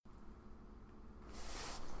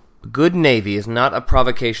A good navy is not a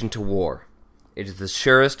provocation to war. It is the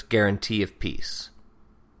surest guarantee of peace.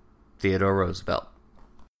 Theodore Roosevelt.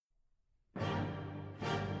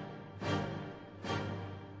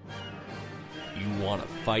 You want to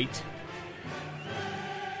fight?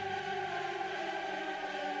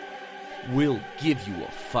 We'll give you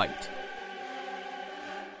a fight.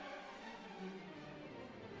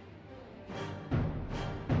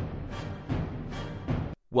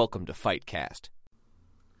 Welcome to Fightcast.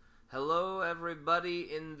 Hello,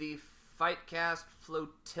 everybody in the Fightcast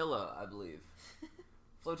Flotilla, I believe.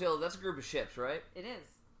 Flotilla, that's a group of ships, right? It is.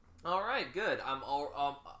 All right, good.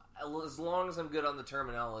 As long as I'm good on the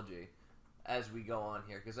terminology as we go on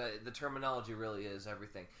here, because the terminology really is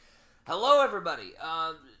everything. Hello, everybody.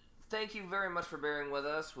 Thank you very much for bearing with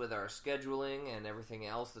us with our scheduling and everything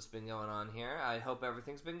else that's been going on here. I hope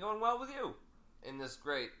everything's been going well with you in this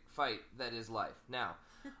great fight that is life. Now,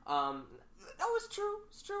 no, it's true.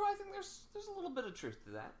 It's true. I think there's a little bit of truth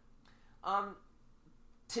to that.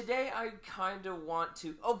 Today I kind of want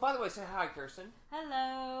to... Oh, by the way, say hi, Kirsten.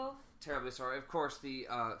 Hello. Terribly sorry. Of course, the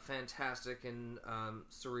fantastic and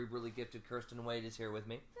cerebrally gifted Kirsten Wade is here with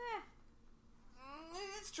me.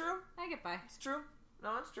 It's true. I get by. It's true.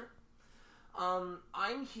 No, it's true.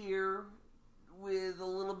 I'm here with a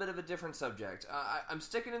little bit of a different subject. I'm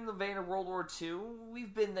sticking in the vein of World War II.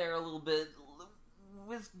 We've been there a little bit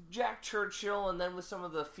with Jack Churchill, and then with some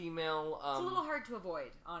of the female... it's a little hard to avoid,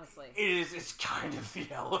 honestly. It's kind of the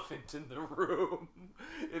elephant in the room.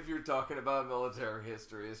 If you're talking about military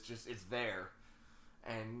history, it's there.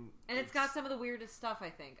 And it's got some of the weirdest stuff, I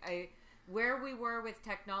think. Where we were with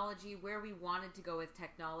technology, where we wanted to go with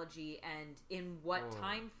technology, and in what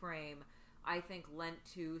time frame, I think lent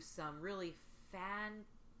to some really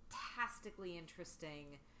fantastically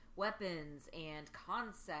interesting weapons and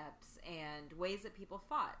concepts and ways that people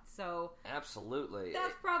fought. So absolutely,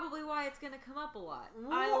 that's probably why it's going to come up a lot.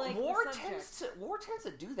 War tends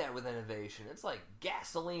to do that with innovation. It's like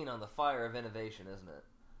gasoline on the fire of innovation, isn't it?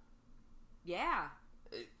 Yeah.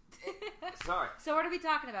 Sorry. So what are we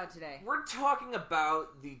talking about today? We're talking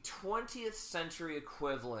about the 20th century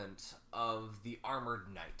equivalent of the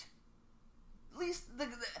armored knight. At least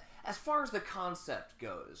as far as the concept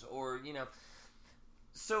goes, or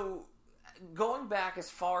so going back as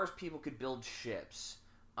far as people could build ships,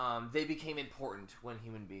 they became important when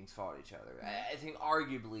human beings fought each other. I think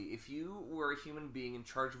arguably, if you were a human being in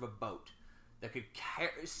charge of a boat that could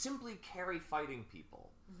simply carry fighting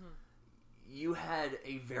people, you had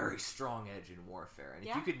a very strong edge in warfare. And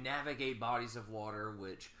if you could navigate bodies of water,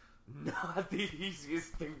 which not the easiest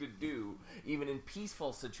thing to do, even in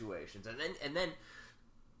peaceful situations, and then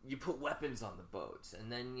you put weapons on the boats,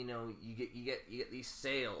 and then you get these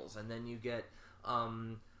sails, and then you get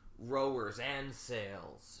rowers and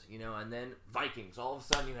sails, and then Vikings. All of a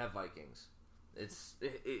sudden, you have Vikings. It's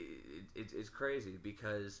crazy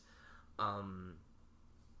because I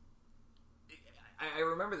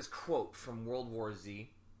remember this quote from World War Z.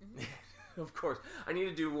 Of course, I need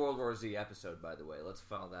to do a World War Z episode, by the way. Let's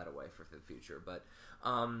file that away for the future. But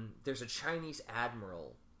there's a Chinese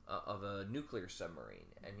admiral of a nuclear submarine,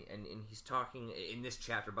 and he's talking in this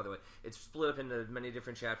chapter. By the way, it's split up into many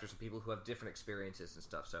different chapters of people who have different experiences and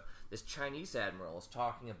stuff. So this Chinese admiral is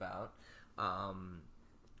talking about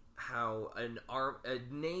how a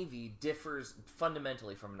navy differs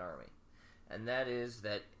fundamentally from an army, and that is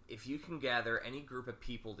that if you can gather any group of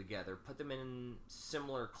people together, put them in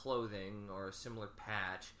similar clothing or a similar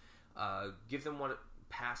patch, give them what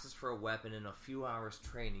passes for a weapon in a few hours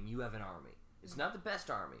training, you have an army. It's not the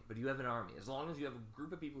best army, but you have an army. As long as you have a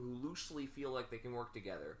group of people who loosely feel like they can work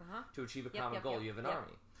together to achieve a common goal, you have an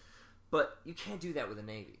army. But you can't do that with a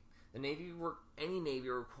navy. Any navy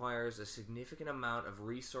requires a significant amount of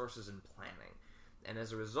resources and planning. And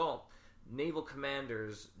as a result, naval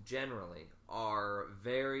commanders generally are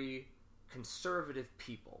very conservative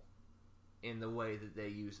people in the way that they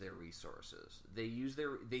use their resources. They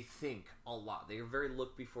think a lot. They are very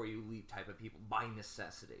look before you leap type of people by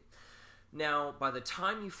necessity. Now, by the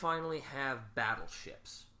time you finally have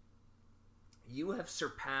battleships, you have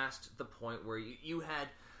surpassed the point where you had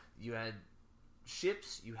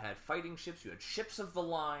ships, you had fighting ships, you had ships of the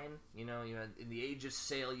line, you had, in the Age of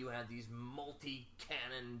Sail, you had these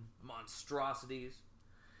multi-cannon monstrosities,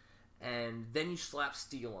 and then you slap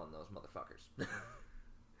steel on those motherfuckers.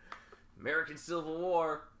 American Civil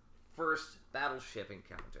War, first battleship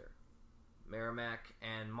encounter. Merrimack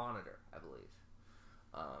and Monitor, I believe.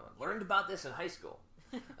 Learned about this in high school.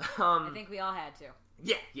 I think we all had to.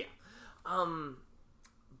 Yeah.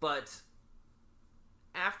 But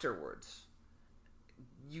afterwards,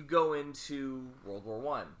 you go into World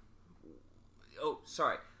War I. Oh,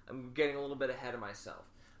 sorry. I'm getting a little bit ahead of myself.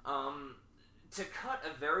 To cut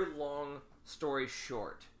a very long story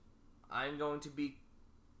short, I'm going to be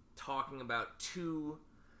talking about two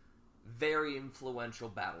very influential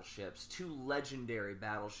battleships, two legendary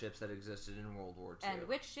battleships that existed in World War II. And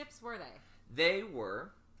which ships were they? They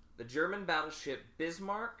were the German battleship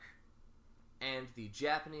Bismarck and the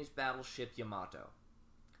Japanese battleship Yamato.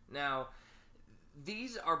 Now,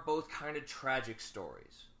 these are both kind of tragic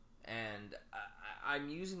stories, and I'm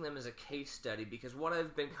using them as a case study because what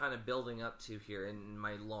I've been kind of building up to here in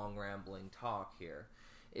my long rambling talk here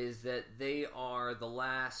is that they are the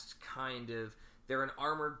last they're an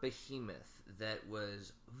armored behemoth that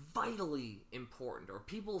was vitally important, or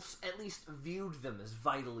people at least viewed them as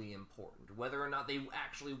vitally important. Whether or not they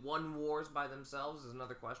actually won wars by themselves is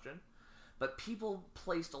another question. But people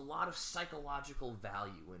placed a lot of psychological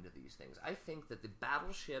value into these things. I think that the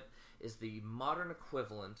battleship is the modern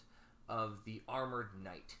equivalent of the armored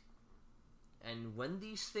knight. And when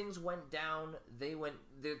these things went down,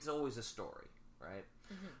 it's always a story, right?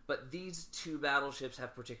 Mm-hmm. But these two battleships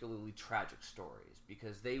have particularly tragic stories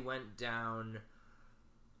because they went down,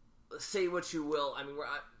 say what you will, I mean,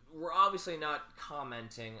 we're obviously not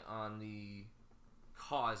commenting on the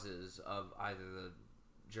causes of either the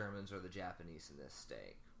Germans or the Japanese in this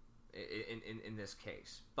stake, in this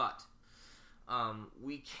case, but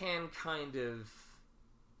we can kind of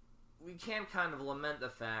lament the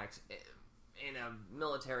fact, in a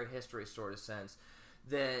military history sort of sense,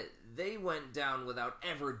 that they went down without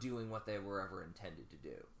ever doing what they were ever intended to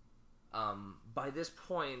do. By this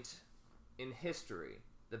point in history,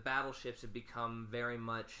 the battleships have become very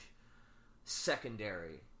much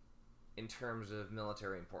secondary in terms of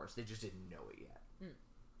military importance. They just didn't know it yet.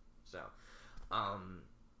 So,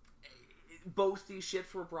 both these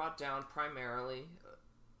ships were brought down primarily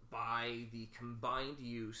by the combined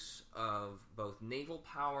use of both naval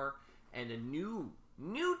power and a new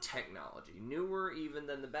technology, newer even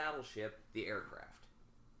than the battleship, the aircraft.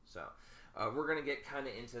 So, we're going to get kind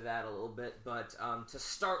of into that a little bit, but to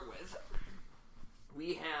start with,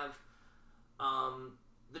 we have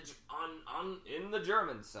in the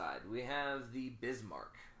German side, we have the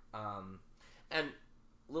Bismarck, and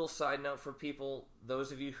little side note for people,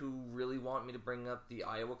 those of you who really want me to bring up the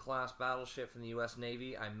Iowa-class battleship from the U.S.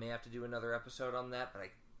 Navy, I may have to do another episode on that, but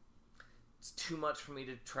it's too much for me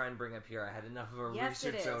to try and bring up here. I had enough of a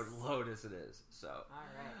research load as it is. So, all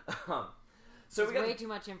right. So there's way too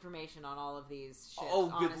much information on all of these ships. Oh,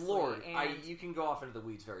 good honestly. Lord! You can go off into the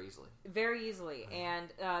weeds very easily. Very easily,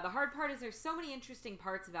 and the hard part is there's so many interesting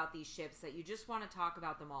parts about these ships that you just want to talk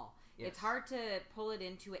about them all. Yes. It's hard to pull it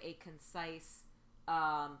into a concise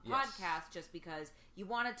podcast just because you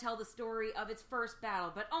want to tell the story of its first battle,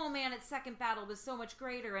 but oh man, its second battle was so much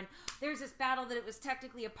greater, and there's this battle that it was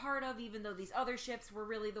technically a part of, even though these other ships were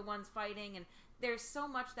really the ones fighting, and there's so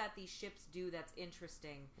much that these ships do that's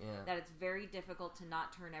interesting that it's very difficult to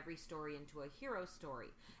not turn every story into a hero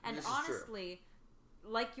story. And honestly,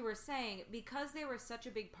 like you were saying, because they were such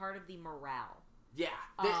a big part of the morale.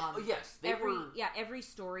 Every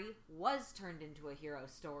story was turned into a hero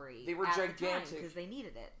story. They were gigantic because they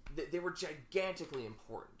needed it. They were gigantically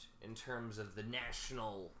important in terms of the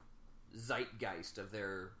national zeitgeist of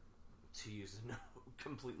their, to use a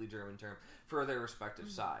completely German term, for their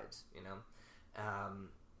respective sides. You know,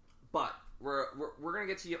 but we're gonna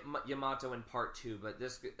get to Yamato in part 2, but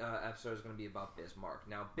this episode is going to be about Bismarck.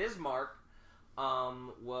 Now, Bismarck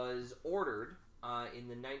was ordered in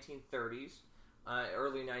the 1930s.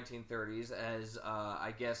 Early 1930s, as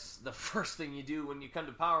I guess the first thing you do when you come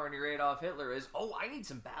to power and you're Adolf Hitler is, I need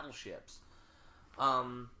some battleships.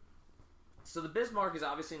 So the Bismarck is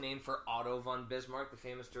obviously named for Otto von Bismarck, the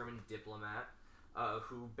famous German diplomat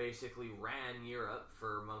who basically ran Europe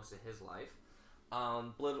for most of his life.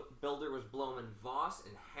 Builder was Blohm + Voss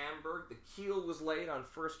in Hamburg. The keel was laid on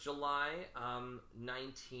 1st July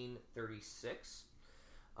 1936.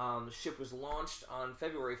 The ship was launched on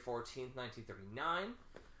February 14th, 1939,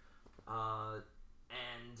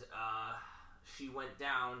 and she went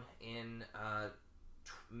down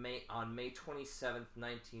on May 27th,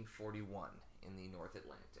 1941, in the North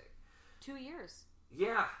Atlantic. 2 years.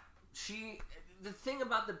 Yeah. The thing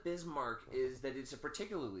about the Bismarck is that it's a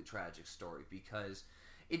particularly tragic story because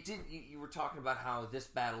it did. You were talking about how this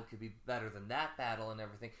battle could be better than that battle and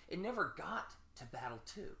everything. It never got to Battle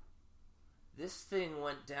 2. This thing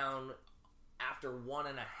went down after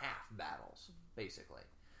 1.5 battles, basically.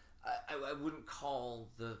 I wouldn't call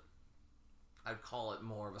I'd call it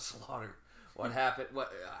more of a slaughter. What happened?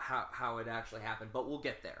 How it actually happened? But we'll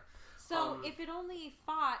get there. So if it only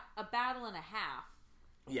fought a battle and a half,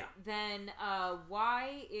 Yeah. then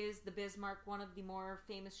why is the Bismarck one of the more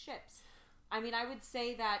famous ships? I mean, I would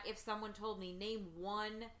say that if someone told me, name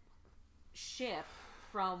one ship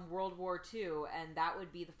from World War II, and that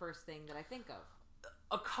would be the first thing that I think of.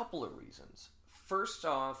 A couple of reasons. First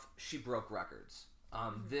off, she broke records.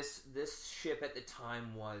 This ship at the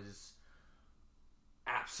time was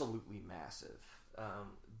absolutely massive.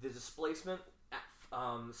 The displacement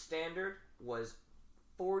standard was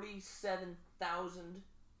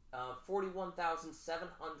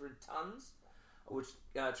 41,700 tons, which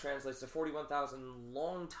translates to 41,000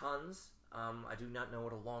 long tons. I do not know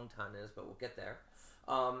what a long ton is, but we'll get there.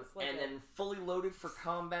 Then fully loaded for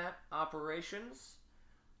combat operations,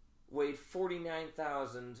 weighed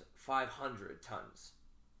 49,500 tons.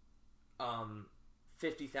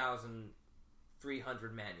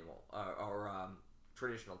 50,300 manual or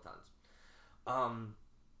traditional tons. I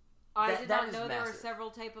did not know there were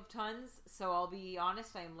several type of tons, so I'll be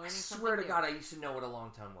honest, I am learning something I swear to new. God, I used to know what a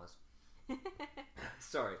long ton was.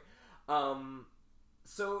 Sorry. But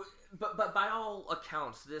by all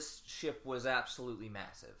accounts, this ship was absolutely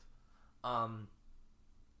massive.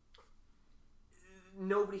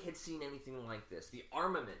 Nobody had seen anything like this. The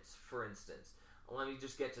armaments, for instance. Let me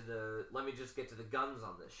just get to the guns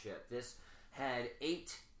on this ship. This had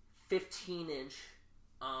 8 15-inch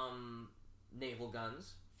naval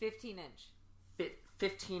guns. 15-inch.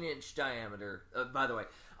 15-inch diameter. By the way,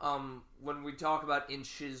 when we talk about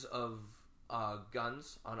inches of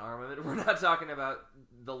guns on armament, we're not talking about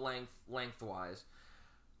the lengthwise.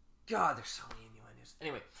 God, there's so many innuendos.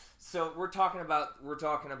 Anyway, so we're talking about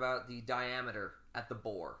the diameter at the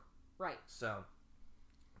bore. Right. So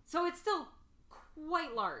it's still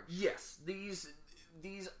quite large. Yes, these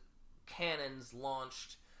cannons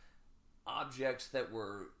launched objects that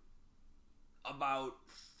were about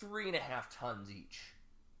 3.5 tons each,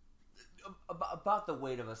 about the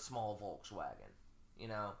weight of a small Volkswagen, you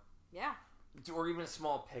know. Yeah. Or even a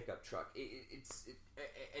small pickup truck.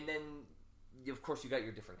 And then of course you got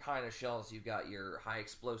your different kind of shells. You got your high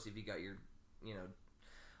explosive. You got your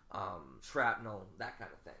shrapnel, that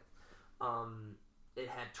kind of thing. It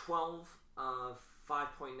had 12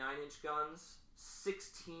 5.9-inch guns,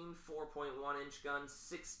 16 4.1-inch guns,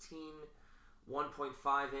 16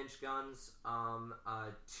 1.5-inch guns,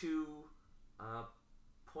 2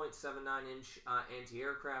 0.79-inch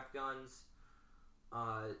anti-aircraft guns.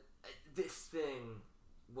 This thing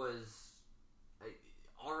was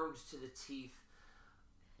armed to the teeth.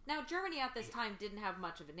 Now, Germany at this time didn't have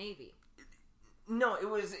much of a navy. No, it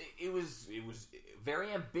was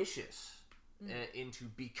very ambitious into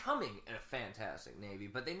becoming a fantastic navy,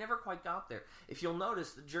 but they never quite got there. If you'll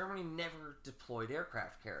notice, Germany never deployed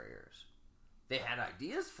aircraft carriers. They had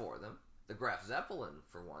ideas for them, the Graf Zeppelin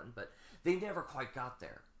for one, but they never quite got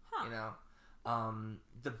there. Huh. You know,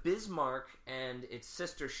 the Bismarck and its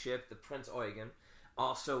sister ship, the Prinz Eugen,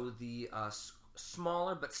 also the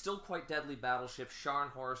smaller but still quite deadly battleship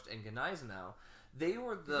Scharnhorst and Gneisenau. They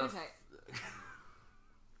were the.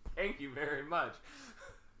 Thank you very much.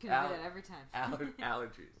 Can do that every time.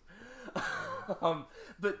 Allergies.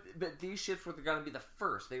 But these ships were going to be the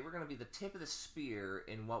first. They were going to be the tip of the spear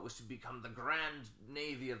in what was to become the Grand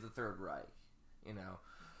Navy of the Third Reich. You know,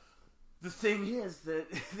 the thing is that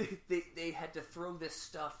they had to throw this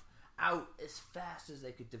stuff out as fast as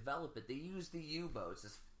they could develop it. They used the U-boats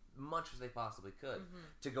as much as they possibly could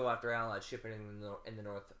to go after Allied shipping in the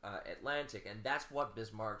North Atlantic, and that's what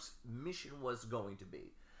Bismarck's mission was going to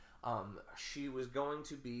be. She was going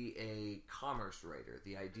to be a commerce raider.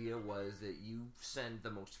 The idea was that you send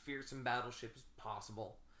the most fearsome battleships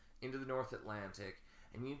possible into the North Atlantic,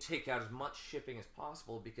 and you take out as much shipping as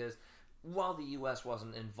possible, because while the U.S.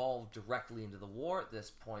 wasn't involved directly into the war at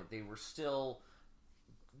this point, they were still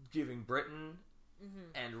giving Britain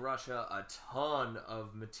and Russia a ton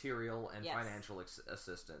of material and financial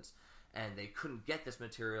assistance, and they couldn't get this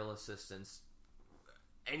material assistance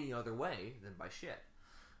any other way than by ship.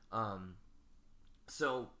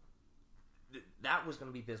 So that was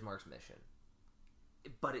going to be Bismarck's mission,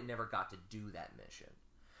 but it never got to do that mission.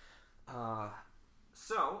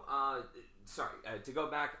 To go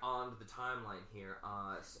back on the timeline here,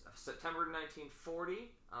 September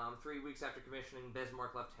 1940, 3 weeks after commissioning,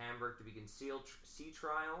 Bismarck left Hamburg to begin sea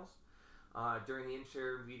trials. During the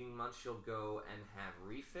intervening months, she'll go and have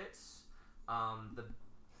refits.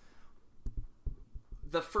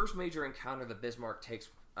 The first major encounter that Bismarck takes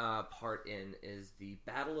part in is the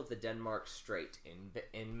Battle of the Denmark Strait in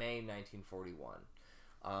May 1941.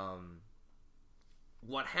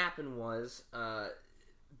 What happened was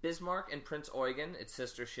Bismarck and Prinz Eugen, its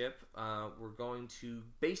sister ship, were going to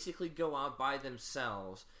basically go out by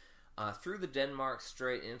themselves through the Denmark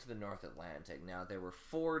Strait into the North Atlantic. Now, there were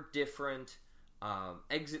 4 different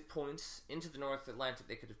exit points into the North Atlantic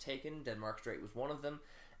they could have taken. Denmark Strait was one of them,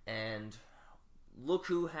 and look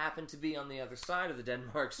who happened to be on the other side of the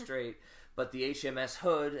Denmark Strait, but the HMS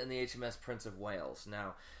Hood and the HMS Prince of Wales.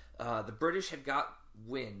 Now, the British had got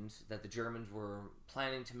wind that the Germans were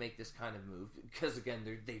planning to make this kind of move, because, again,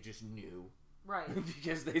 they just knew. Right.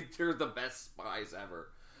 Because they're the best spies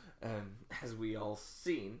ever, as we all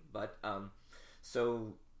seen. But,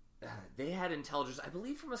 so they had intelligence, I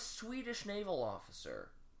believe, from a Swedish naval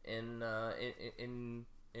officer in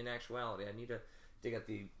actuality. I need to dig up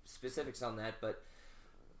the specifics on that, but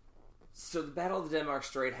so the Battle of the Denmark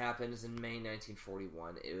Strait happens in May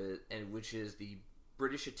 1941, which is the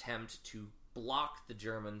British attempt to block the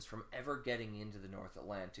Germans from ever getting into the North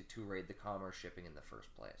Atlantic to raid the commerce shipping in the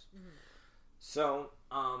first place. Mm-hmm. So,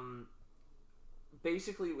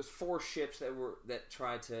 basically, it was 4 ships that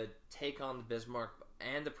tried to take on the Bismarck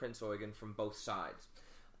and the Prince Eugen from both sides.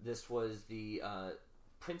 This was the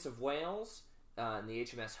Prince of Wales and the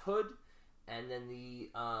HMS Hood, and then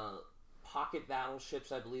the pocket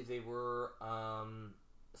battleships, I believe they were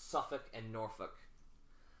Suffolk and Norfolk.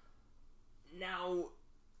 Now,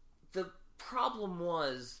 the problem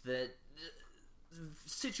was that the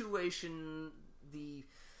situation, the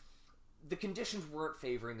conditions weren't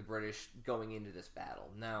favoring the British going into this battle.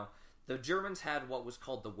 Now, the Germans had what was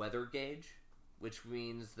called the weather gauge, which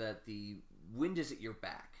means that the wind is at your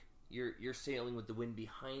back. You're sailing with the wind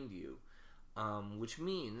behind you, which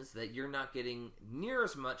means that you're not getting near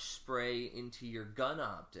as much spray into your gun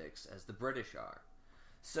optics as the British are.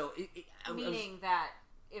 So, meaning that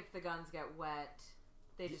if the guns get wet,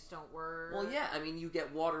 they just don't work. Well, yeah, I mean, you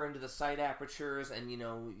get water into the sight apertures, and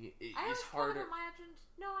it's harder. Kind of imagined.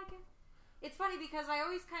 No, I can. It's funny because I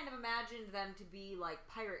always kind of imagined them to be like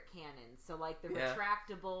pirate cannons. So, like the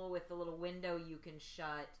retractable with the little window you can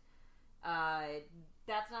shut.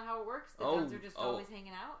 That's not how it works. The guns are just always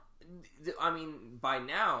hanging out. I mean, by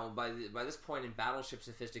this point in battleship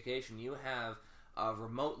sophistication, you have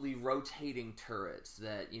remotely rotating turrets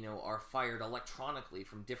that are fired electronically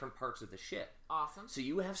from different parts of the ship. Awesome. So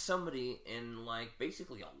you have somebody in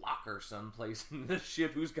basically a locker someplace in the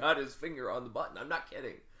ship who's got his finger on the button. I'm not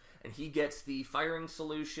kidding. And he gets the firing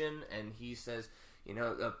solution, and he says,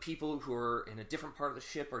 people who are in a different part of the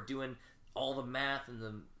ship are doing all the math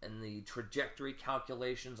and the trajectory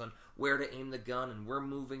calculations on where to aim the gun, and we're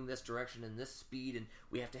moving this direction and this speed, and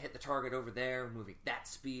we have to hit the target over there, moving that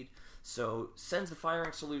speed. So sends the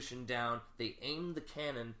firing solution down. They aim the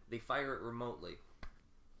cannon. They fire it remotely,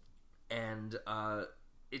 and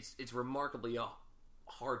it's remarkably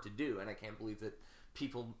hard to do. And I can't believe that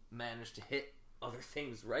people manage to hit other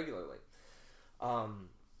things regularly.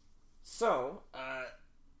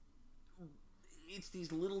 It's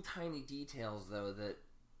these little tiny details, though, that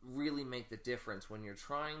really make the difference when you're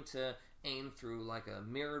trying to aim through like a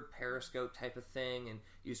mirrored periscope type of thing and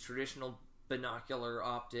use traditional binocular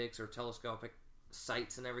optics or telescopic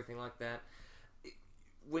sights and everything like that.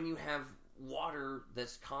 When you have water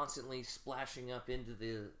that's constantly splashing up into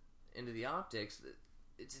the optics,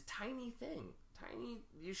 it's a tiny thing. Tiny,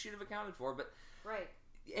 you should have accounted for, but right.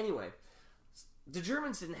 Anyway, the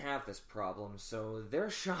Germans didn't have this problem, so their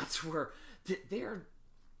shots were they are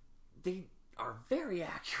very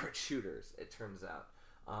accurate shooters, it turns out,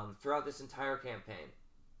 throughout this entire campaign.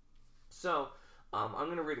 So, I'm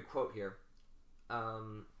going to read a quote here.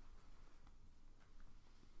 I'm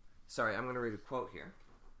going to read a quote here.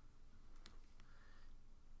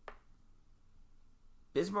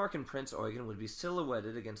 Bismarck and Prince Eugen would be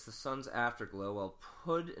silhouetted against the sun's afterglow, while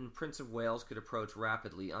Hood and Prince of Wales could approach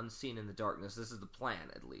rapidly, unseen in the darkness. This is the plan,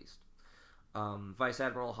 at least. Vice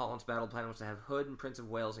Admiral Holland's battle plan was to have Hood and Prince of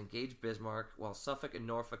Wales engage Bismarck, while Suffolk and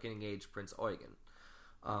Norfolk engaged Prince Eugen.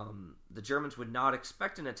 The Germans would not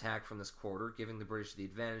expect an attack from this quarter, giving the British the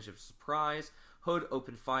advantage of surprise. Hood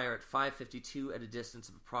opened fire at 5:52 at a distance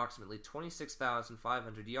of approximately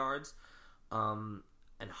 26,500 yards,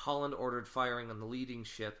 and Holland ordered firing on the leading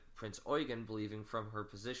ship, Prince Eugen, believing from her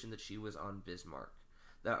position that she was on Bismarck.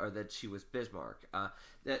 That she was Bismarck.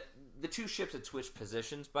 That the two ships had switched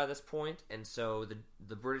positions by this point, and so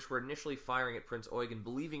the British were initially firing at Prince Eugen,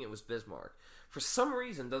 believing it was Bismarck. For some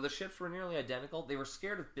reason, though the ships were nearly identical, they were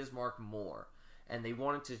scared of Bismarck more, and they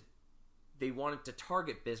wanted to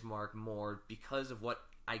target Bismarck more because of what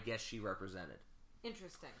I guess she represented.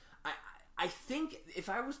 Interesting. I think if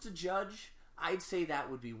I was to judge, I'd say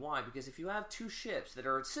that would be why, because if you have two ships that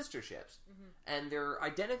are sister ships, and they're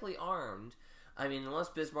identically armed, I mean, unless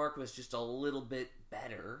Bismarck was just a little bit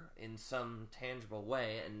better in some tangible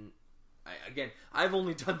way, and I've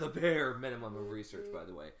only done the bare minimum of research, by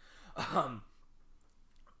the way,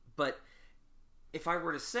 But if I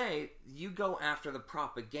were to say, you go after the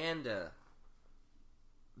propaganda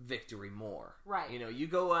victory more. Right. You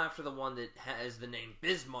go after the one that has the name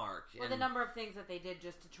Bismarck. Or the number of things that they did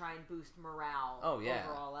just to try and boost morale over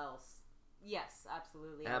all else. Yes,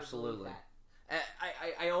 absolutely. Absolutely.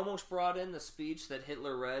 I almost brought in the speech that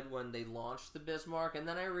Hitler read when they launched the Bismarck, and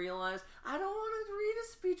then I realized I don't want to read a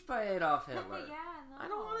speech by Adolf Hitler. Yeah, no. I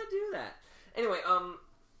don't want to do that. Anyway,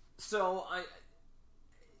 so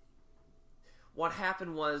what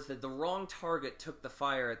happened was that the wrong target took the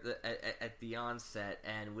fire at the onset,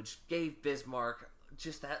 and which gave Bismarck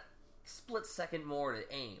just that split second more to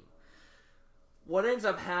aim. What ends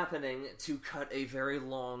up happening, to cut a very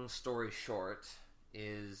long story short,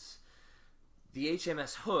 is the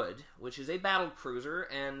HMS Hood, which is a battle cruiser,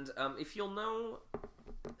 and if you'll know,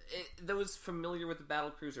 those familiar with the battle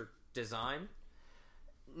cruiser design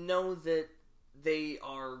know that they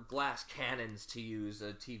are glass cannons, to use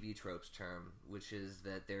a TV tropes term, which is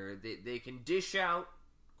that they can dish out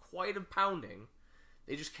quite a pounding.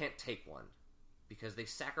 They just can't take one because they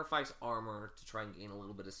sacrifice armor to try and gain a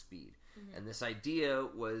little bit of speed. Mm-hmm. And this idea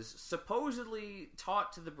was supposedly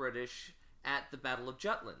taught to the British at the Battle of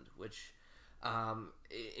Jutland,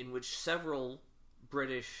 in which several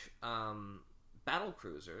British battle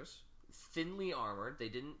cruisers, thinly armored, they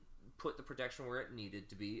didn't put the protection where it needed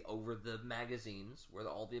to be over the magazines where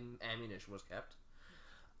all the ammunition was kept.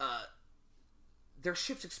 Their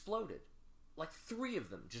ships exploded. Like 3 of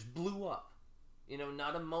them just blew up.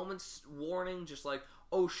 Not a moment's warning, just like,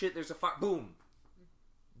 oh shit, there's a fire. Boom!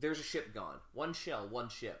 There's a ship gone. One shell, one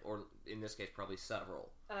ship, or in this case, probably several.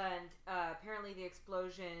 And apparently the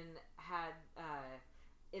explosion had,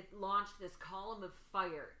 it launched this column of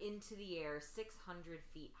fire into the air 600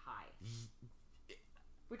 feet high.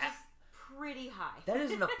 Which is pretty high. That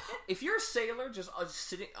is if you're a sailor just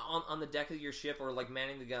sitting on the deck of your ship or like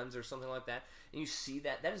manning the guns or something like that, and you see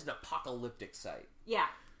that is an apocalyptic sight. Yeah.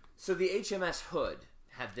 So the HMS Hood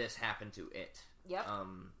had this happen to it. Yep.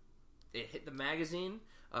 It hit the magazine.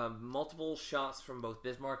 Multiple shots from both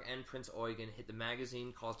Bismarck and Prince Eugen hit the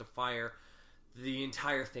magazine, caused a fire. The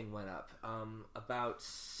entire thing went up. About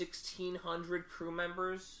 1,600 crew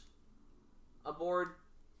members aboard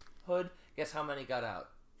Hood. Guess how many got out?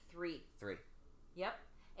 3. 3. Yep.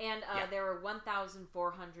 And there were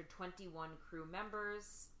 1,421 crew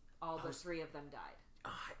members. All but 3 of them died.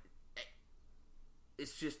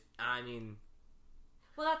 It's just,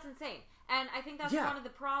 Well, that's insane. And I think that's one of the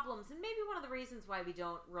problems, and maybe one of the reasons why we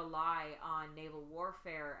don't rely on naval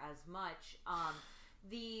warfare as much.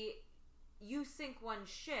 You sink one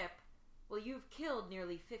ship, well, you've killed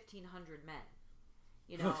nearly 1,500 men.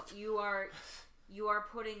 You are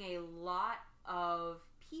putting a lot of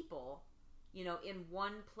people, in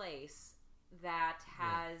one place that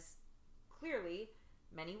has clearly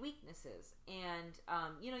many weaknesses. And,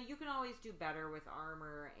 you can always do better with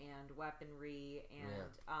armor and weaponry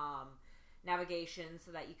and navigation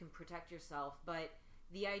so that you can protect yourself. But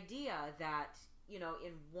the idea that, in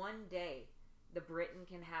one day, the Britain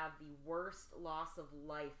can have the worst loss of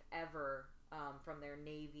life ever from their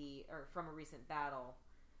navy or from a recent battle,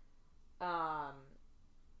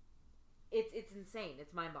 it's insane.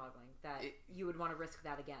 It's mind-boggling that you would want to risk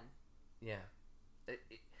that again. Yeah.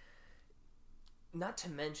 Not to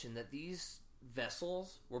mention that these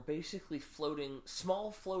vessels were basically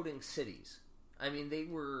small floating cities. They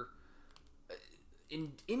were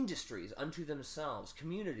in industries unto themselves,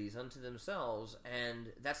 communities unto themselves,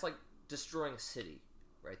 and that's like destroying a city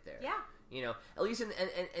right there. Yeah. At least,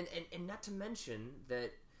 and not to mention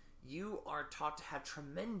that you are taught to have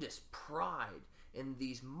tremendous pride in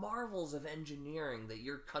these marvels of engineering that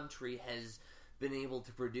your country has been able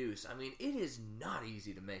to produce. It is not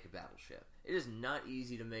easy to make a battleship. It is not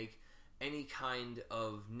easy to make any kind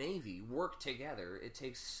of navy work together. It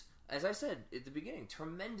takes, as I said at the beginning,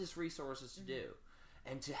 tremendous resources to do.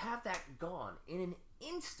 And to have that gone in an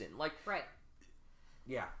instant, Right.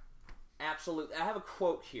 Yeah. Absolutely. I have a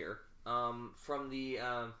quote here from the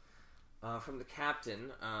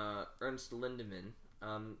captain, Ernst Lindemann.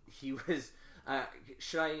 He was.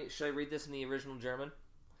 Should I read this in the original German?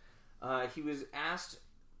 He was asked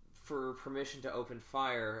for permission to open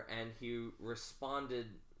fire, and he responded,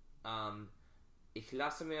 "Ich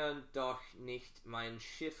lasse mir doch nicht mein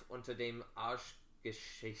Schiff unter dem Arsch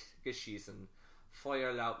geschießen.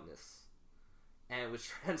 Feuererlaubnis." And which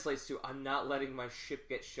translates to, "I'm not letting my ship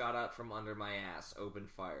get shot out from under my ass. Open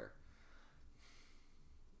fire."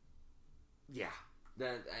 Yeah.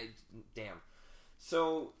 Damn.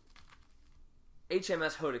 So,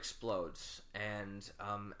 HMS Hood explodes, and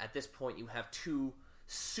at this point you have 2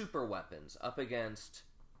 super weapons up against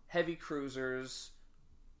heavy cruisers,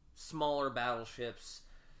 smaller battleships.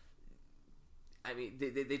 I mean,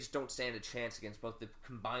 they just don't stand a chance against both the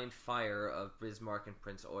combined fire of Bismarck and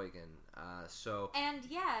Prince Eugen. And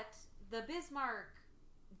yet, the Bismarck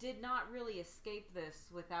did not really escape this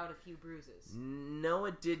without a few bruises. No,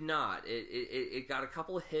 it did not. It got a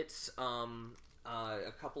couple of hits,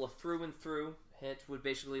 a couple of through and through hits, would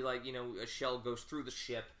basically a shell goes through the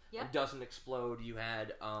ship and doesn't explode. You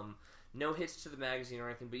had no hits to the magazine or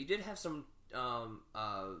anything, but you did have some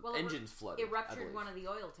engines flooded. It ruptured one of the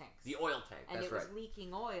oil tanks. The oil tank, and that's right. And it was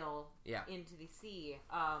leaking oil into the sea,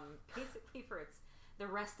 basically for the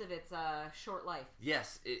rest of its short life.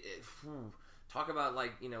 Yes, talk about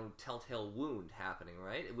telltale wound happening,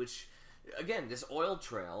 right? Which, again, this oil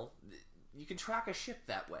trail, you can track a ship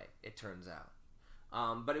that way. It turns out,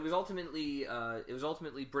 but it was ultimately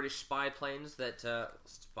British spy planes,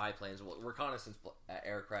 reconnaissance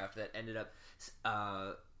aircraft that ended up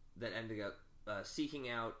seeking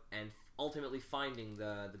out and ultimately finding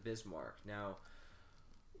the Bismarck. Now,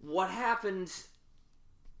 what happened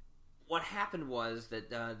was that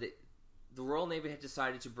the Royal Navy had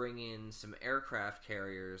decided to bring in some aircraft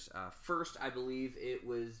carriers. First, I believe it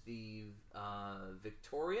was the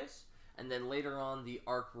Victorious, and then later on the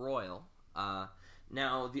Ark Royal.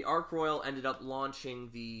 Now, the Ark Royal ended up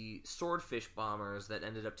launching the Swordfish bombers that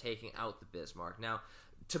ended up taking out the Bismarck. Now,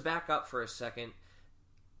 to back up for a second,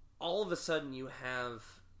 all of a sudden you have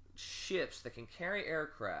ships that can carry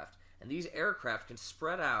aircraft, and these aircraft can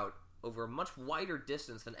spread out over a much wider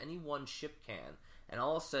distance than any one ship can, and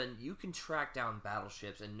all of a sudden you can track down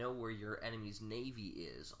battleships and know where your enemy's navy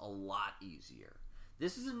is a lot easier.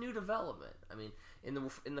 This is a new development. I mean,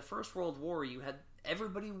 in the First World War, you had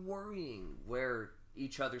everybody worrying where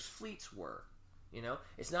each other's fleets were.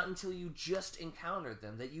 It's not until you just encountered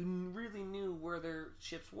them that you really knew where their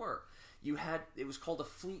ships were. It was called a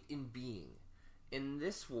fleet in being. In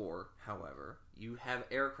this war, however, you have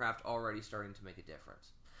aircraft already starting to make a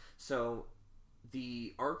difference. So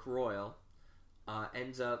the Ark Royal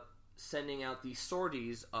ends up sending out the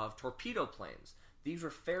sorties of torpedo planes. These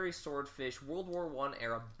were Fairey Swordfish World War I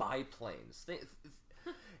era biplanes.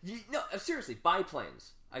 No, seriously,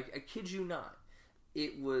 biplanes. I kid you not.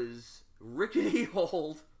 It was rickety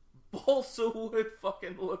old balsa wood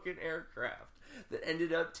fucking looking aircraft that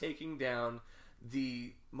ended up taking down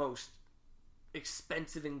the most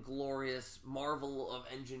expensive and glorious marvel of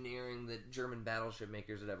engineering that German battleship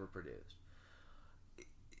makers had ever produced.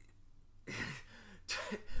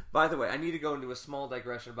 By the way, I need to go into a small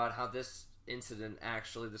digression about how this incident,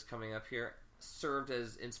 actually, this coming up here, served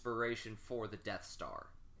as inspiration for the Death Star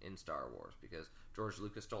in Star Wars, because George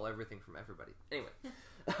Lucas stole everything from everybody. Anyway,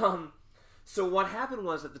 so what happened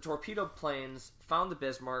was that the torpedo planes found the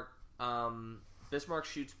Bismarck. Bismarck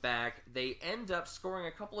shoots back. They end up scoring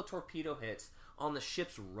a couple of torpedo hits on the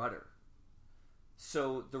ship's rudder.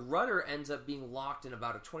 So the rudder ends up being locked in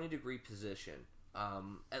about a 20-degree position.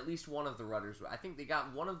 At least one of the rudders. I think they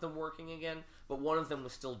got one of them working again, but one of them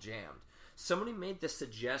was still jammed. Somebody made the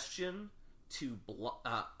suggestion to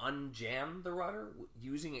unjam the rudder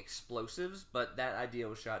using explosives, but that idea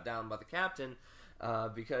was shot down by the captain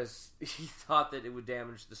because he thought that it would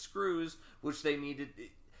damage the screws, which they needed.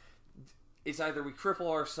 It's either we cripple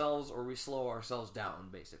ourselves or we slow ourselves down,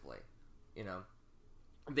 basically.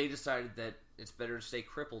 They decided that it's better to stay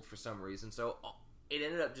crippled for some reason, so it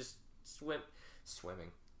ended up just swimming.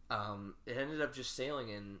 It ended up just sailing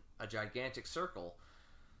in a gigantic circle.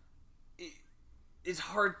 It's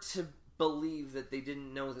hard to believe that they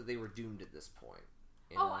didn't know that they were doomed at this point.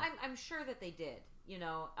 I'm sure that they did.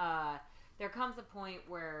 There comes a point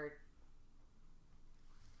where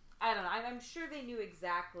I don't know. I'm sure they knew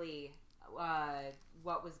exactly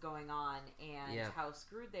what was going on and how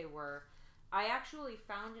screwed they were. I actually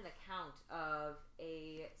found an account of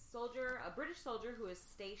a British soldier who is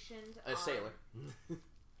stationed a sailor.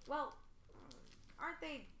 Well, aren't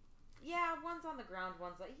they? Yeah, one's on the ground,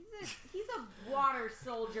 one's like he's a water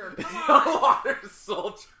soldier. Come on, water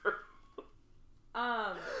soldier.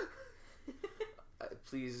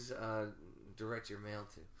 Please direct your mail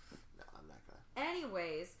to. No, I'm not gonna.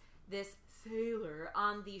 Anyways, this sailor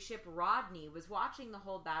on the ship Rodney was watching the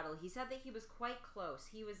whole battle. He said that he was quite close.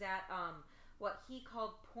 He was at what he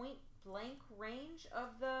called point blank range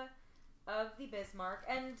of the Bismarck,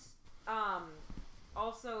 and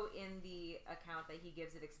also in the account that he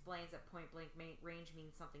gives, it explains that point blank range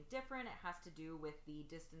means something different. It has to do with the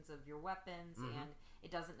distance of your weapons, and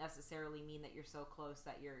it doesn't necessarily mean that you're so close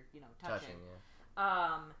that you're touching.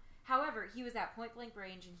 However, he was at point blank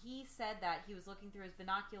range, and he said that he was looking through his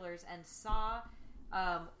binoculars and saw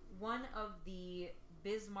one of the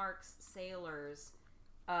Bismarck's sailors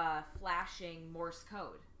flashing Morse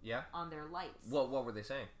code on their lights. What were they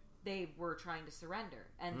saying? They were trying to surrender,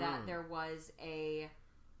 and that there was a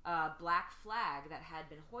black flag that had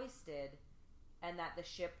been hoisted, and that the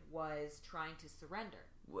ship was trying to surrender.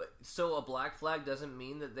 So a black flag doesn't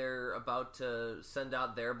mean that they're about to send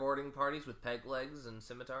out their boarding parties with peg legs and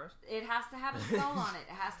scimitars? It has to have a skull on it.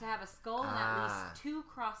 It has to have a skull and at least 2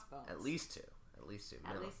 crossbones. At least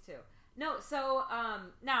two. No, so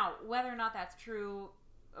now, whether or not that's true,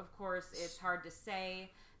 of course, it's hard to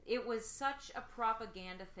say. It was such a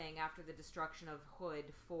propaganda thing after the destruction of Hood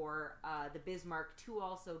for the Bismarck to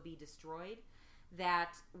also be destroyed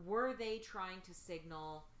that were they trying to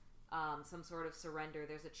signal some sort of surrender,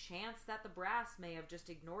 there's a chance that the brass may have just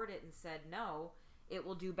ignored it and said, no, it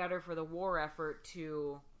will do better for the war effort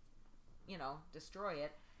to, destroy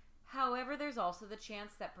it. However, there's also the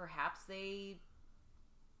chance that perhaps it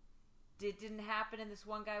didn't happen and this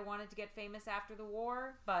one guy wanted to get famous after the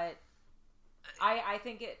war, but I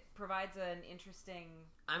think it provides an interesting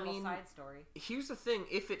side story. Here's the thing,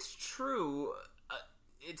 if it's true,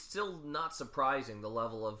 it's still not surprising the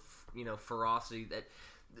level of, ferocity that...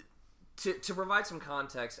 To provide some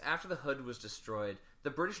context, after the Hood was destroyed,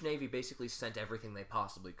 the British Navy basically sent everything they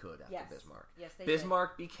possibly could after Bismarck. Yes, they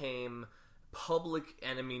Bismarck became public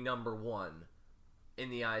enemy number 1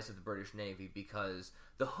 in the eyes of the British Navy because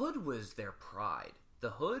the Hood was their pride.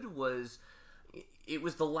 The Hood was... It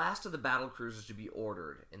was the last of the battle cruisers to be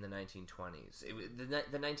ordered in the 1920s.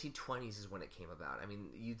 The 1920s is when it came about. I mean,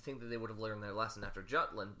 you'd think that they would have learned their lesson after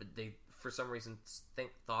Jutland, but they, for some reason,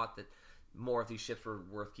 thought that more of these ships were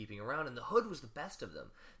worth keeping around, and the Hood was the best of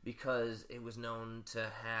them because it was known to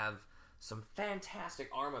have some fantastic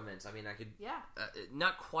armaments. I mean,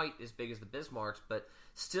 not quite as big as the Bismarcks, but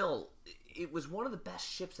still, it was one of the best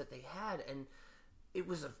ships that they had, and it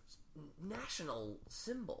was a national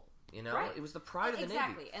symbol. Right. It was the pride of the Navy.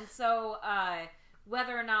 Exactly. And so,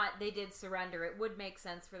 whether or not they did surrender, it would make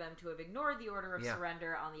sense for them to have ignored the order of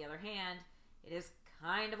surrender. On the other hand, it is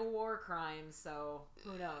kind of a war crime, so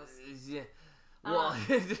who knows? Yeah. Well,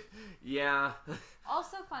 yeah.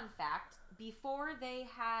 Also, fun fact, before they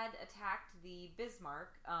had attacked the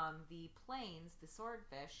Bismarck, the planes, the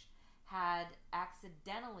Swordfish, had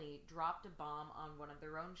accidentally dropped a bomb on one of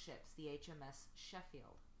their own ships, the HMS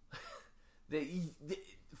Sheffield. The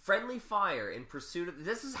friendly fire in pursuit of...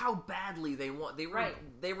 This is how badly they want...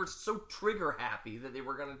 They were so trigger happy that they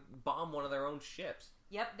were going to bomb one of their own ships.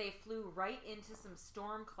 Yep, they flew right into some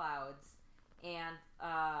storm clouds and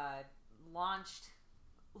launched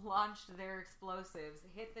their explosives,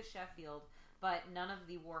 hit the Sheffield, but none of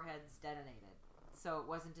the warheads detonated. So it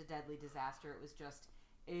wasn't a deadly disaster. It was just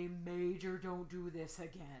a major don't do this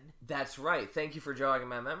again. That's right. Thank you for jogging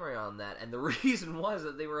my memory on that. And the reason was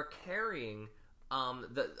that they were carrying on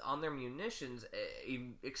their munitions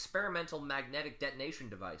an experimental magnetic detonation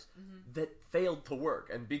device that failed to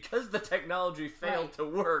work. And because the technology failed to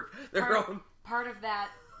work, part of that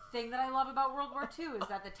thing that I love about World War II is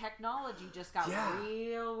that the technology just got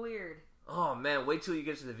real weird. Oh man, wait till you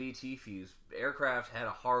get to the VT fuse. Aircraft had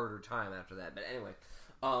a harder time after that. But anyway,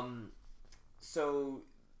 so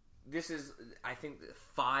this is, I think,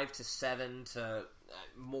 5 to 7 to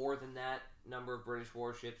more than that number of British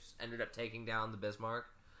warships ended up taking down the Bismarck.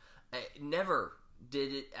 Never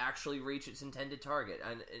did it actually reach its intended target.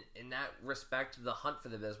 And in that respect, the hunt for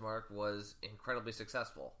the Bismarck was incredibly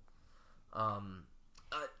successful.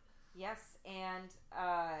 Yes, and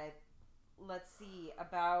let's see,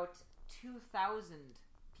 about 2,000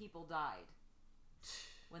 people died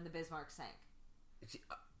when the Bismarck sank.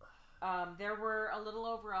 There were a little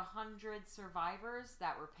over 100 survivors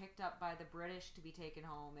that were picked up by the British to be taken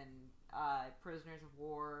home and prisoners of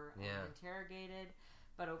war and interrogated,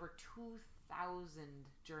 but over 2,000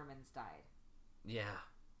 Germans died. Yeah,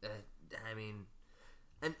 I mean,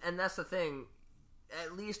 and that's the thing.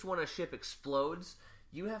 At least when a ship explodes,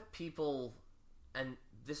 you have people, and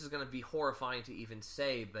this is going to be horrifying to even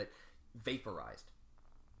say, but vaporized.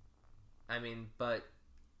 I mean, but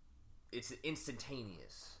it's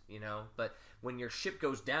instantaneous, But when your ship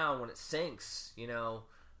goes down, when it sinks,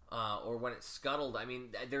 or when it's scuttled, I mean,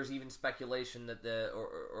 there's even speculation that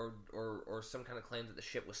or some kind of claim that the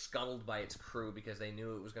ship was scuttled by its crew because they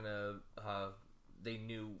knew it was gonna, they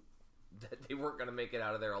knew that they weren't gonna make it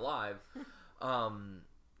out of there alive.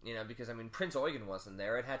 Because I mean, Prince Eugen wasn't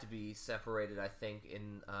there; it had to be separated, I think,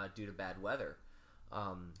 due to bad weather.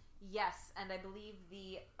 Yes, and I believe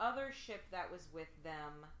the other ship that was with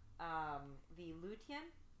them. The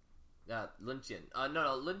Lütjen? Lütjen.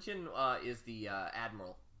 No, Lütjen is the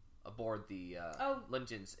admiral aboard the...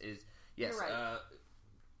 Lütjens is... Yes. You're right.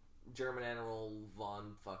 German Admiral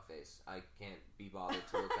von Fuckface. I can't be bothered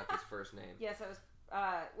to look up his first name. Yes, that was.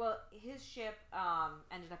 His ship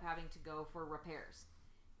ended up having to go for repairs.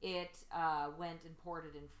 It went and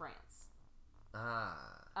ported in France.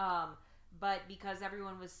 But because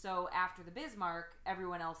everyone was so after the Bismarck,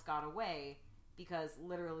 everyone else got away because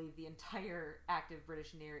literally the entire active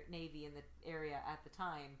British Navy in the area at the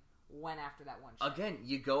time went after that one ship. Again,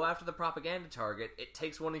 you go after the propaganda target. It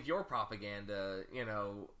takes one of your propaganda, in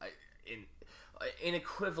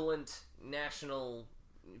equivalent national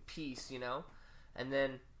peace, and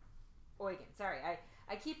then... Eugen, sorry,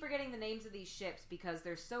 I keep forgetting the names of these ships because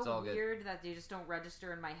they're so weird that they just don't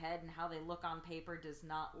register in my head, and how they look on paper does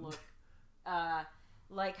not look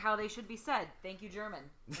like how they should be said. Thank you, German,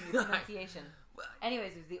 in your pronunciation.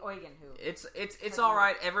 Anyways, it was the Eugen who... It's all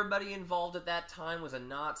right. Everybody involved at that time was a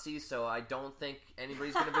Nazi, so I don't think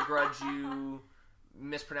anybody's going to begrudge you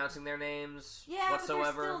mispronouncing their names whatsoever.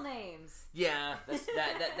 But they're still names. Yeah,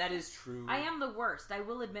 that is true. I am the worst. I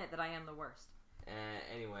will admit that I am the worst.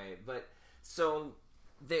 Anyway, but so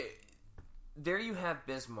there you have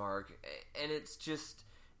Bismarck, and it's just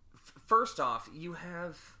first off, you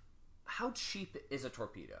have how cheap is a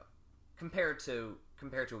torpedo compared to a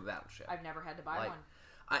battleship? I've never had to buy one.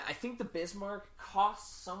 I think the Bismarck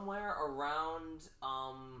costs somewhere around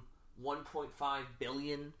 $1.5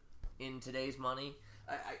 billion in today's money.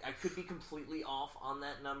 I could be completely off on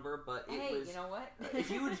that number, but it was. You know what?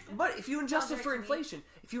 if you adjust it for inflation,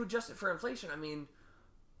 I mean,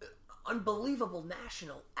 unbelievable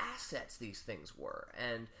national assets these things were,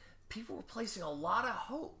 and people were placing a lot of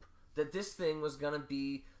hope that this thing was going to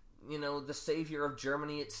be, the savior of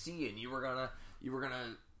Germany at sea, and you were gonna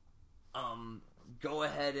go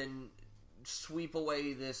ahead and sweep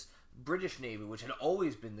away this British Navy, which had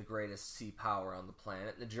always been the greatest sea power on the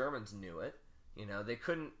planet. The Germans knew it. They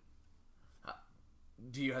couldn't...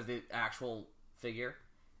 do you have the actual figure?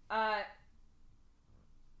 I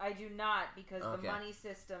do not, because the money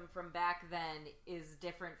system from back then is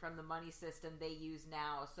different from the money system they use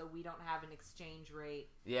now, so we don't have an exchange rate.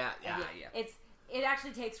 Yeah. It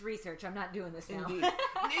actually takes research. I'm not doing this now.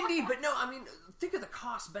 Indeed, but no, I mean, think of the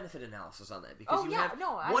cost-benefit analysis on that, because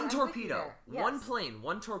one torpedo, one plane,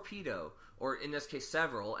 one torpedo, or in this case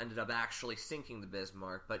several, ended up actually sinking the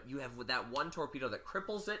Bismarck, but you have that one torpedo that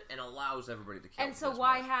cripples it and allows everybody to kill. And so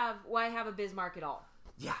why have a Bismarck at all?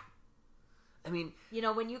 Yeah. I mean...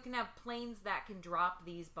 when you can have planes that can drop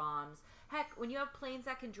these bombs... Heck, when you have planes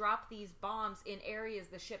that can drop these bombs in areas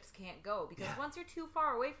the ships can't go, because once you're too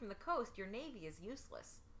far away from the coast, your navy is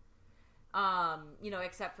useless.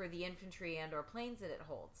 Except for the infantry and or planes that it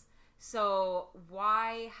holds. So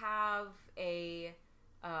why have a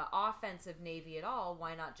offensive navy at all?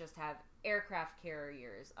 Why not just have aircraft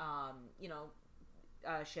carriers?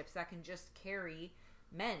 Ships that can just carry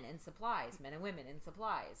men and supplies, men and women and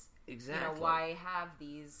supplies. Exactly. Why have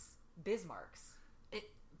these Bismarcks?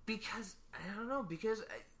 Because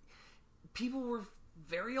people were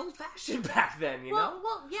very old-fashioned back then, Well,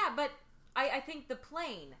 yeah, but I think the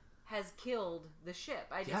plane has killed the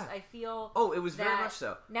ship. I feel... Oh, it was very much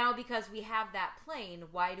so. Now, because we have that plane,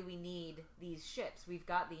 why do we need these ships? We've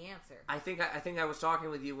got the answer. I think I was talking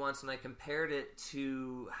with you once, and I compared it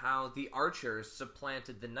to how the archers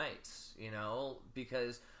supplanted the knights,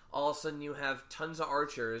 because... all of a sudden you have tons of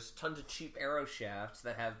archers, tons of cheap arrow shafts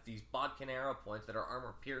that have these bodkin arrow points that are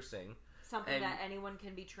armor piercing. Something that anyone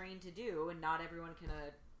can be trained to do, and not everyone can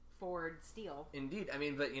afford steel. Indeed. I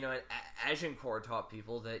mean, but, Agincourt taught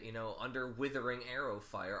people that, under withering arrow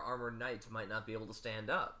fire, armored knights might not be able to stand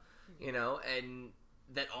up. And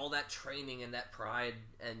that all that training and that pride,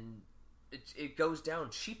 and it goes down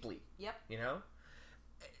cheaply. Yep.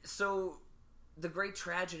 So, the great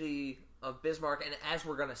tragedy of Bismarck, and as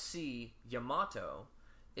we're going to see, Yamato,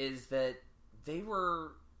 is that they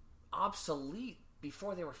were obsolete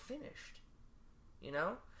before they were finished.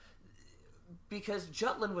 Because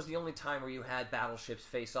Jutland was the only time where you had battleships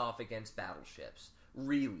face off against battleships,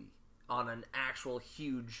 really, on an actual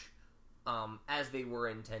huge, as they were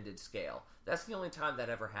intended scale. That's the only time that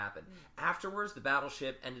ever happened. Afterwards, the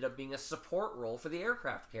battleship ended up being a support role for the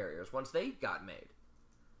aircraft carriers once they got made.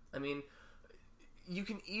 I mean... you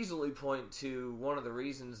can easily point to one of the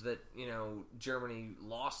reasons that, Germany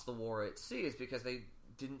lost the war at sea is because they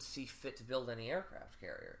didn't see fit to build any aircraft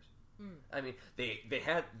carriers. I mean,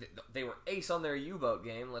 they were ace on their U-boat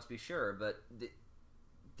game, let's be sure, but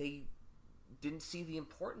they didn't see the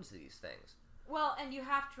importance of these things. Well, and you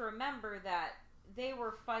have to remember that they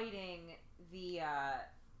were fighting the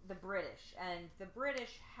British, and the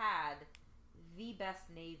British had the best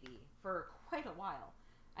navy for quite a while.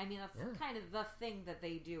 I mean, that's kind of the thing that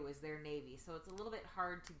they do is their navy. So it's a little bit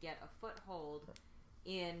hard to get a foothold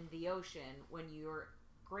in the ocean when your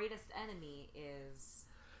greatest enemy is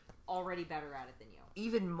already better at it than you.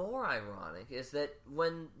 Even more ironic is that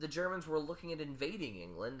when the Germans were looking at invading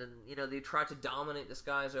England, and they tried to dominate the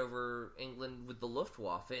skies over England with the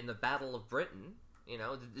Luftwaffe in the Battle of Britain.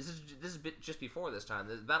 This is just before this time.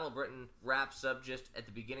 The Battle of Britain wraps up just at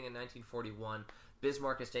the beginning of 1941.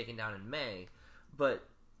 Bismarck is taken down in May, but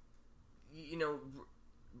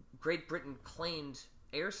Great Britain claimed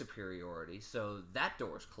air superiority, so that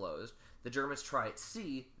door's closed. The Germans try at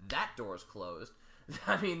sea, that door's closed.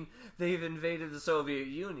 I mean, they've invaded the Soviet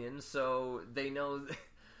Union, so they know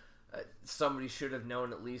somebody should have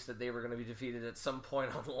known at least that they were going to be defeated at some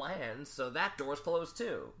point on land, so that door's closed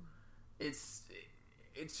too. It's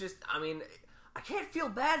just, I mean, I can't feel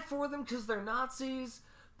bad for them because they're Nazis,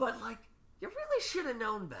 but, you really should have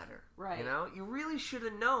known better. Right. You really should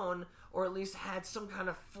have known, or at least had some kind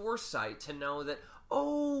of foresight to know that,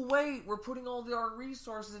 oh, wait, we're putting all our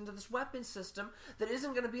resources into this weapon system that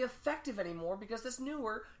isn't going to be effective anymore because this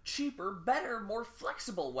newer, cheaper, better, more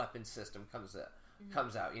flexible weapon system comes out,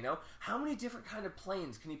 How many different kind of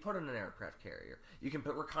planes can you put on an aircraft carrier? You can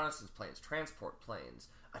put reconnaissance planes, transport planes,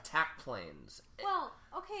 attack planes. Well,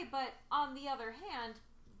 okay, but on the other hand,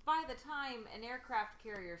 by the time an aircraft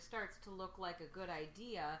carrier starts to look like a good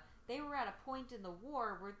idea, they were at a point in the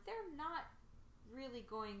war where they're not really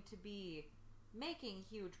going to be making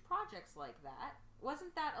huge projects like that.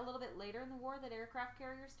 Wasn't that a little bit later in the war that aircraft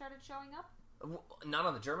carriers started showing up? Not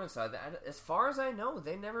on the German side. As far as I know,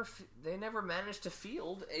 they never managed to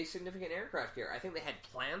field a significant aircraft carrier. I think they had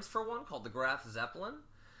plans for one called the Graf Zeppelin,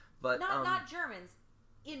 but not Germans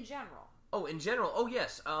in general. Oh, in general. Oh,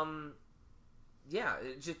 yes. Yeah,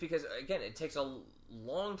 just because again, it takes a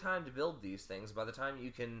long time to build these things. By the time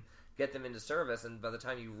you can get them into service, and by the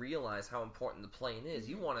time you realize how important the plane is,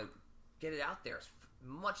 you want to get it out there as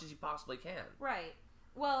much as you possibly can. Right.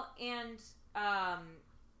 Well, and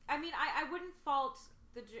I mean, I wouldn't fault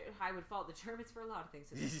I would fault the Germans for a lot of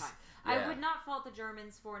things at this time. Yeah. I would not fault the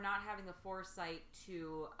Germans for not having the foresight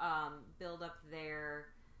to build up their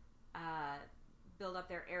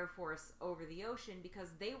air force over the ocean, because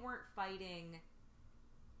they weren't fighting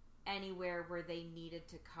anywhere where they needed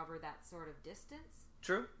to cover that sort of distance.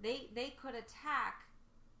 True. They could attack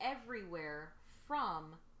everywhere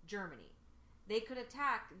from Germany. They could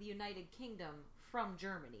attack the United Kingdom from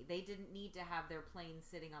Germany. They didn't need to have their planes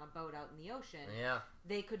sitting on a boat out in the ocean. Yeah.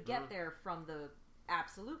 They could get there from the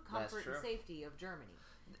absolute comfort and safety of Germany.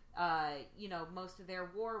 Most of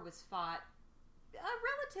their war was fought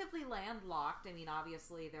relatively landlocked. I mean,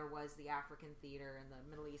 obviously there was the African theater and the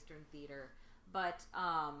Middle Eastern theater, but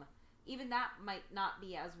even that might not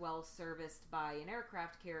be as well serviced by an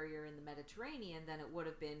aircraft carrier in the Mediterranean than it would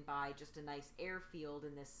have been by just a nice airfield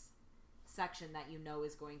in this section that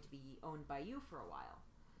is going to be owned by you for a while.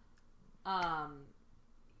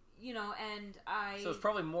 So it's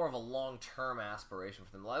probably more of a long-term aspiration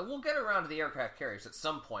for them. Like, we'll get around to the aircraft carriers at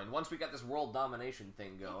some point once we got this world domination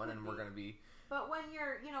thing going, and we're going to be. But when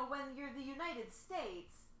you're the United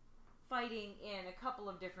States fighting in a couple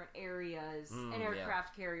of different areas, an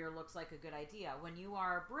aircraft carrier looks like a good idea. When you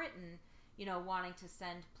are Britain, wanting to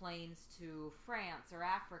send planes to France or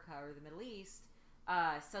Africa or the Middle East,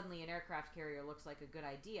 suddenly an aircraft carrier looks like a good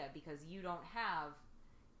idea because you don't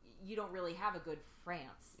really have a good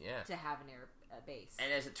France to have an air base.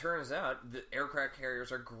 And as it turns out, the aircraft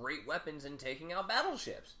carriers are great weapons in taking out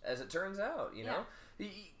battleships. As it turns out, know.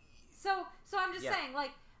 So I'm just saying,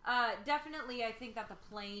 definitely, I think that the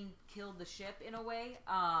plane killed the ship in a way.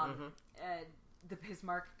 The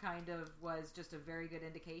Bismarck kind of was just a very good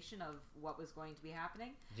indication of what was going to be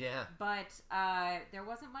happening. Yeah. But there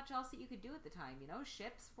wasn't much else that you could do at the time.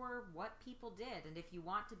 Ships were what people did. And if you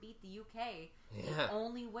want to beat the UK, the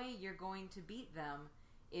only way you're going to beat them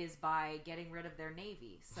is by getting rid of their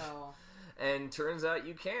navy. So, and turns out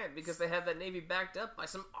you can't, because they have that navy backed up by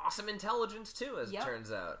some awesome intelligence too, as it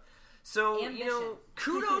turns out. So, Ambition.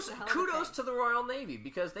 kudos to the Royal Navy,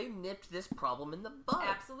 because they nipped this problem in the bud.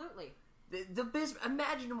 Absolutely.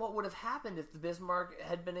 Imagine what would have happened if the Bismarck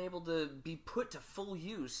had been able to be put to full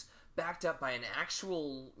use, backed up by an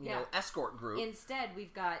actual, escort group. Instead,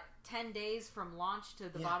 we've got 10 days from launch to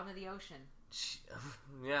the bottom of the ocean.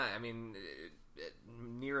 Yeah, I mean,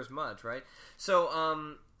 near as much, right?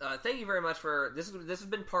 So, thank you very much for this. This has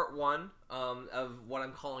been part one of what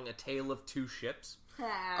I'm calling a tale of two ships.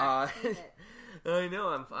 I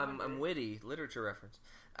know, I'm witty. Literature reference.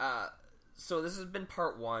 So this has been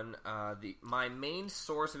part one. My main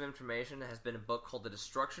source of information has been a book called The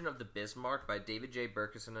Destruction of the Bismarck by David J.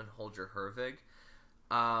 Berkison and Holger Herwig.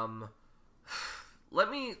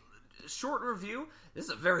 Short review. This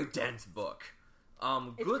is a very dense book.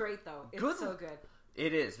 It's great, though. It's so good.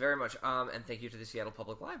 It is, very much. And thank you to the Seattle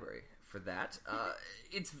Public Library for that.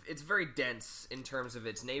 It's very dense in terms of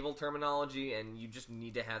its naval terminology, and you just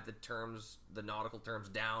need to have the nautical terms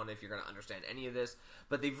down if you're going to understand any of this.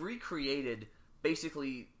 But they've recreated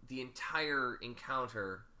basically the entire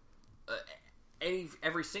encounter,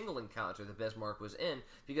 every single encounter that Bismarck was in,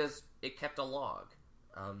 because it kept a log.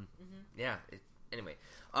 Anyway,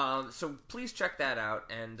 so please check that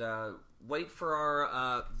out, and wait for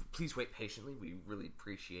our... please wait patiently. We really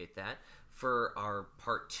appreciate that. For our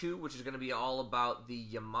part 2, which is going to be all about the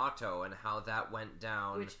Yamato and how that went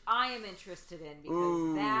down. Which I am interested in,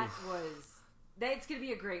 because it's going to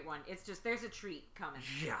be a great one. It's just, there's a treat coming.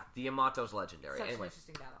 Yeah, the Yamato's legendary. Such an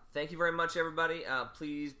interesting battle. Thank you very much, everybody.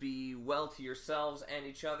 Please be well to yourselves and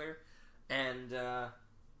each other. And,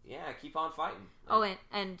 keep on fighting. Oh,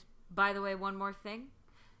 and by the way, one more thing.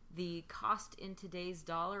 The cost in today's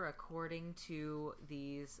dollar, according to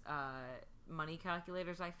these money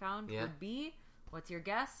calculators I found, would be, what's your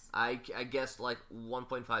guess? I guessed like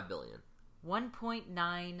 1.5 billion.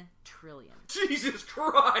 1.9 trillion. Jesus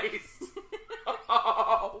Christ!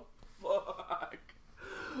 Oh, fuck.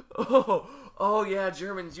 Oh, yeah,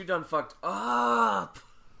 Germans, you done fucked up.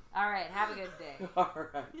 All right, have a good day. All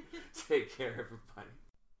right. Take care, everybody.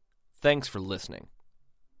 Thanks for listening.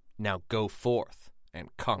 Now go forth and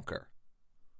conquer.